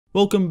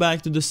Welcome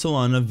back to the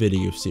Solana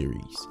video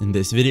series. In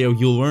this video,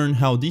 you'll learn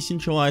how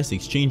decentralized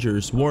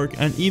exchangers work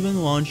and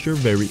even launch your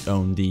very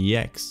own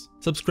DEX.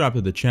 Subscribe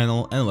to the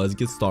channel and let's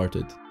get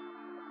started.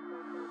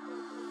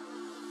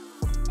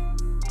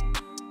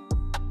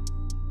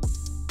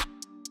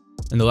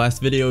 In the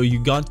last video,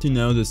 you got to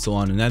know the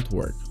Solana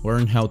network,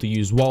 learn how to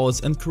use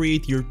wallets and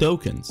create your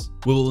tokens.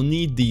 We will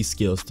need these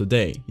skills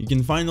today. You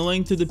can find a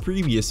link to the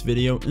previous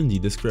video in the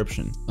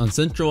description. On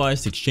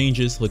centralized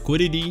exchanges,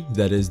 liquidity,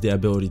 that is the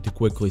ability to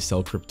quickly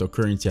sell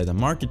cryptocurrency at a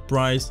market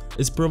price,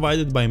 is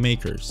provided by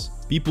makers.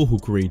 People who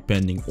create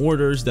pending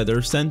orders that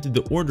are sent to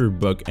the order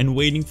book and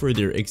waiting for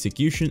their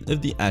execution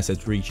if the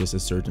asset reaches a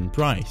certain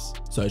price.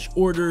 Such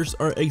orders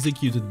are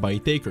executed by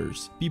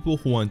takers, people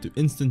who want to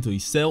instantly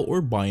sell or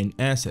buy an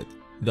asset.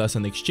 Thus,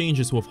 on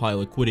exchanges with high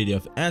liquidity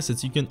of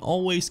assets, you can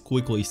always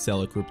quickly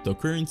sell a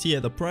cryptocurrency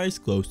at a price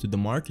close to the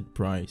market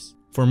price.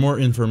 For more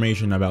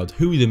information about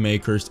who the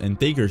makers and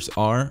takers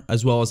are,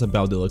 as well as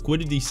about the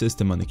liquidity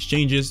system on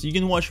exchanges, you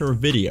can watch our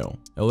video,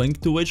 a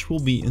link to which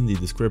will be in the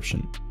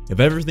description.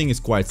 If everything is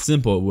quite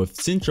simple with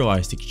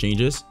centralized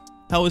exchanges,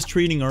 how is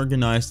trading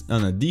organized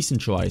on a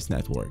decentralized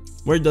network?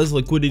 Where does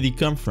liquidity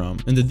come from?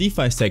 In the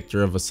DeFi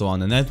sector of a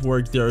Solana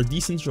network, there are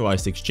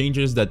decentralized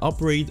exchanges that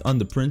operate on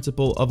the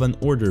principle of an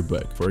order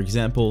book, for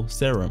example,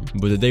 Serum.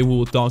 But today we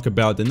will talk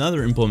about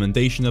another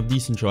implementation of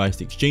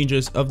decentralized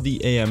exchanges of the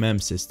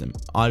AMM system,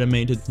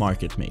 Automated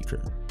Market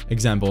Maker.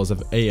 Examples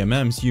of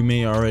AMMs you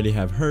may already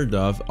have heard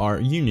of are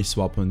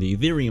Uniswap on the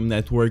Ethereum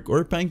network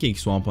or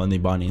PancakeSwap on the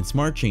Binance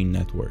Smart Chain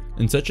network.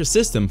 In such a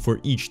system, for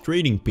each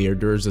trading pair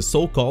there is a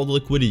so-called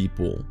liquidity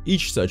pool.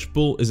 Each such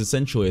pool is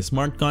essentially a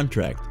smart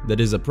contract, that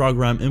is a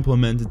program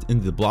implemented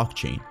in the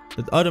blockchain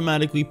that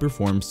automatically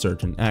performs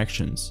certain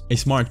actions. A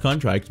smart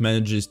contract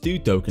manages two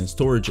token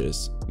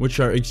storages, which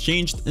are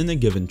exchanged in a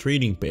given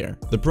trading pair.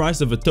 The price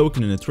of a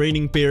token in a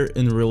trading pair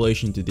in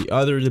relation to the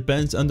other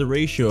depends on the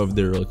ratio of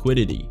their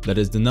liquidity, that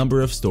is the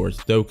number of stored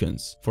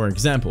tokens. For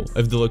example,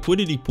 if the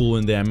liquidity pool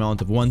in the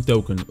amount of one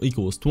token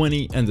equals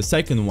 20 and the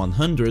second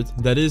 100,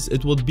 that is,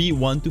 it would be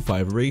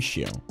 1:5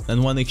 ratio.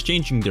 And when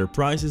exchanging their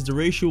prices, the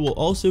ratio will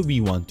also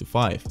be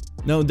 1:5.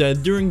 Note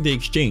that during the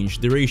exchange,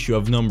 the ratio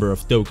of number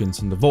of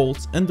tokens in the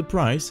vaults and the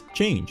price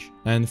change.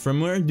 And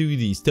from where do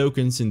these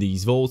tokens in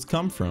these vaults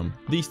come from?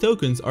 These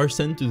tokens are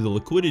sent to the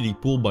liquidity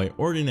pool by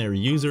ordinary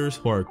users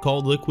who are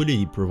called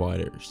liquidity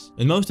providers.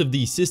 In most of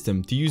these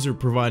systems, the user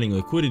providing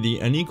liquidity,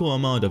 an equal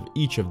amount of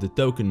each of the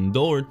token in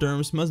dollar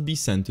terms must be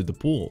sent to the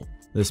pool.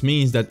 This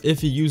means that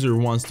if a user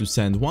wants to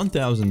send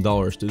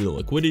 $1,000 to the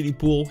liquidity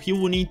pool, he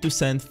will need to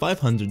send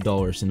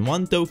 $500 in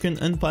one token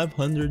and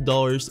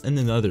 $500 in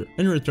another.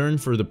 In return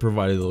for the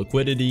provided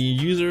liquidity,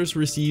 users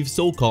receive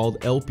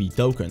so-called LP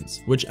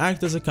tokens, which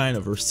act as a kind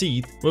of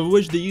receipt with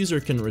which the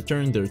user can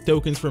return their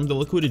tokens from the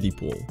liquidity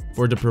pool.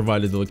 For the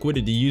provided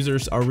liquidity,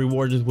 users are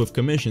rewarded with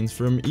commissions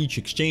from each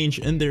exchange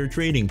in their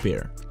trading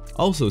pair.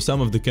 Also,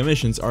 some of the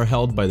commissions are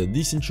held by the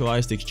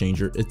decentralized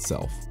exchanger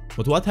itself.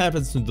 But what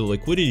happens to the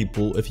liquidity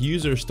pool if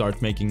users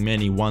start making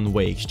many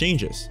one-way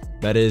exchanges?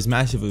 That is,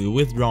 massively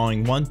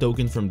withdrawing one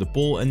token from the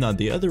pool and not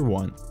the other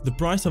one. The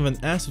price of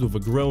an asset with a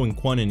growing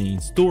quantity in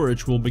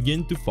storage will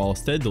begin to fall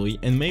steadily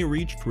and may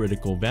reach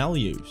critical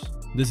values.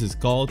 This is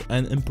called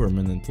an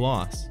impermanent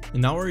loss.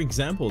 In our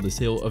example, the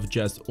sale of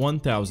just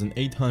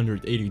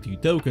 1,882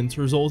 tokens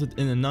resulted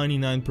in a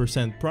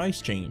 99%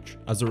 price change.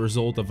 As a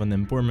result of an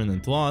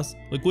impermanent loss,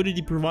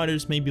 liquidity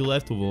providers may be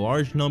left with a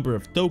large number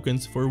of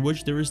tokens for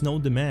which there is no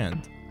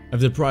demand.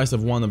 If the price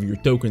of one of your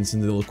tokens in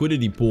the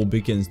liquidity pool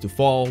begins to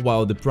fall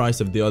while the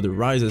price of the other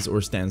rises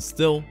or stands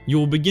still, you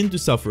will begin to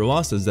suffer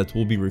losses that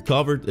will be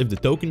recovered if the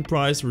token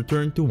price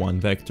returned to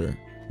one vector.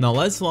 Now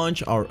let's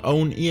launch our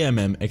own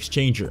AMM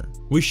exchanger.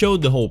 We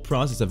showed the whole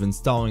process of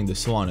installing the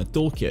Solana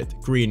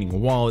toolkit, creating a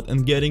wallet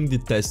and getting the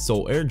test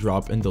sol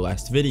airdrop in the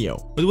last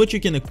video, with which you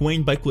can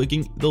acquaint by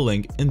clicking the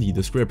link in the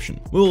description.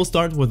 We will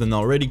start with an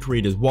already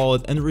created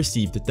wallet and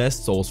receive the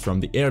test sols from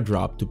the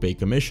airdrop to pay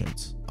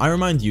commissions. I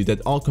remind you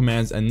that all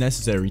commands and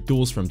necessary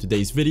tools from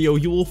today's video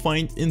you will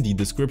find in the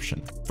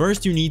description.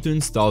 First, you need to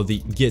install the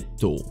git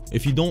tool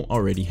if you don't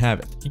already have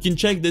it. You can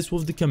check this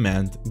with the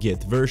command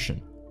git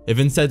version. If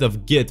instead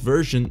of git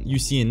version you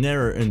see an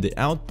error in the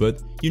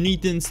output, you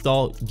need to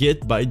install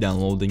git by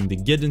downloading the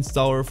git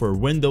installer for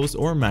Windows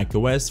or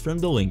macOS from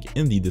the link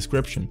in the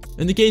description.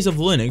 In the case of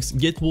Linux,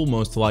 git will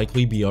most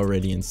likely be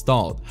already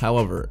installed.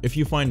 However, if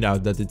you find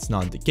out that it's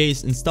not the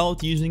case, install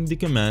it using the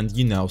command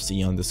you now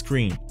see on the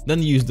screen.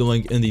 Then use the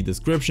link in the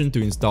description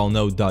to install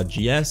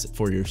node.js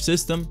for your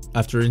system.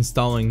 After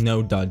installing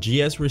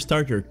node.js,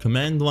 restart your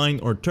command line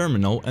or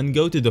terminal and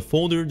go to the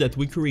folder that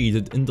we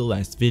created in the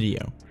last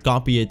video.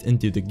 Copy it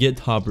into the the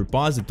GitHub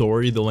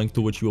repository, the link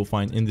to which you will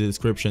find in the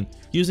description,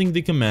 using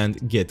the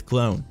command git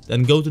clone.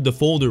 Then go to the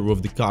folder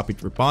with the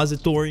copied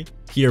repository.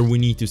 Here we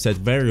need to set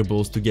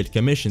variables to get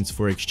commissions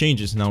for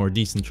exchanges in our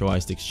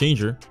decentralized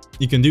exchanger.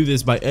 You can do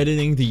this by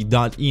editing the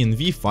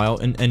 .env file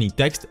in any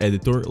text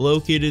editor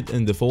located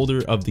in the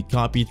folder of the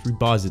copied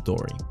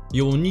repository.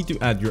 You will need to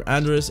add your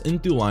address in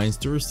 2 lines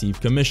to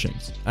receive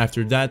commissions.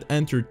 After that,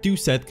 enter 2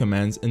 set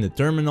commands in the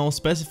terminal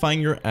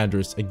specifying your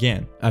address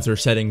again. After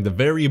setting the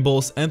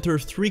variables, enter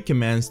 3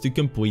 commands to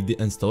complete the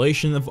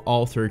installation of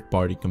all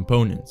third-party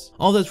components.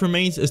 All that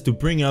remains is to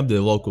bring up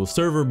the local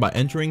server by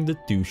entering the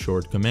 2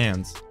 short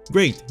commands.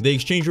 Great, the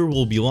exchanger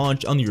will be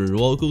launched on your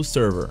local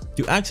server.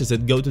 To access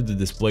it, go to the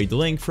displayed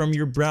link from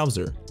your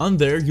browser. On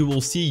there, you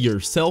will see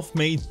your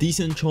self-made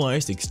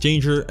decentralized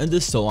exchanger and the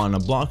Solana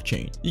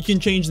blockchain. You can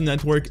change the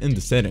network in the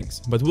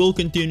settings, but we'll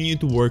continue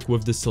to work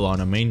with the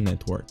Solana main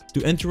network.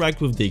 To interact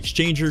with the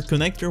exchanger,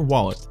 connect your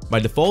wallet. By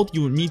default,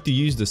 you will need to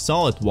use the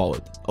Solid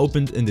wallet,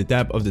 opened in the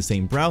tab of the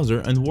same browser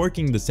and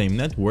working the same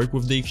network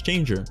with the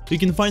exchanger. You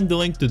can find the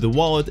link to the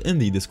wallet in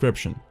the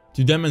description.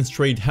 To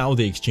demonstrate how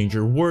the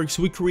exchanger works,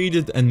 we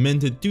created and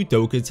minted 2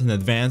 tokens in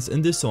advance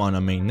in the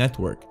Solana main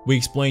network. We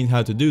explained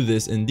how to do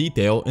this in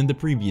detail in the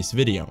previous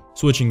video.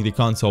 Switching the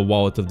console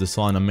wallet of the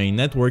Solana main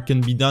network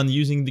can be done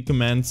using the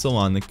command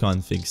solana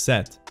config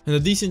set. In a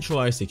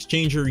decentralized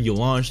exchanger you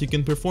launch, you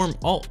can perform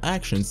all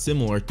actions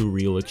similar to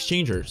real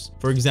exchangers.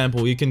 For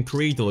example, you can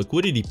create a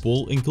liquidity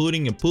pool,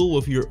 including a pool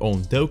of your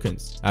own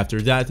tokens.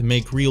 After that,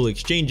 make real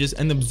exchanges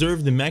and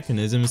observe the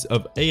mechanisms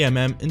of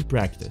AMM in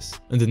practice.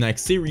 In the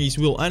next series,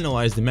 we'll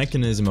analyze the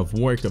mechanism of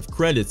work of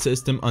credit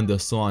system on the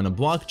Solana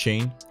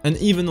blockchain and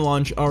even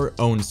launch our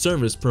own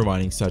service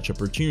providing such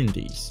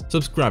opportunities.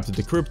 Subscribe to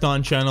the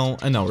Crypton channel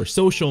and our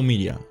social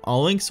media.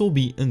 All links will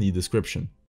be in the description.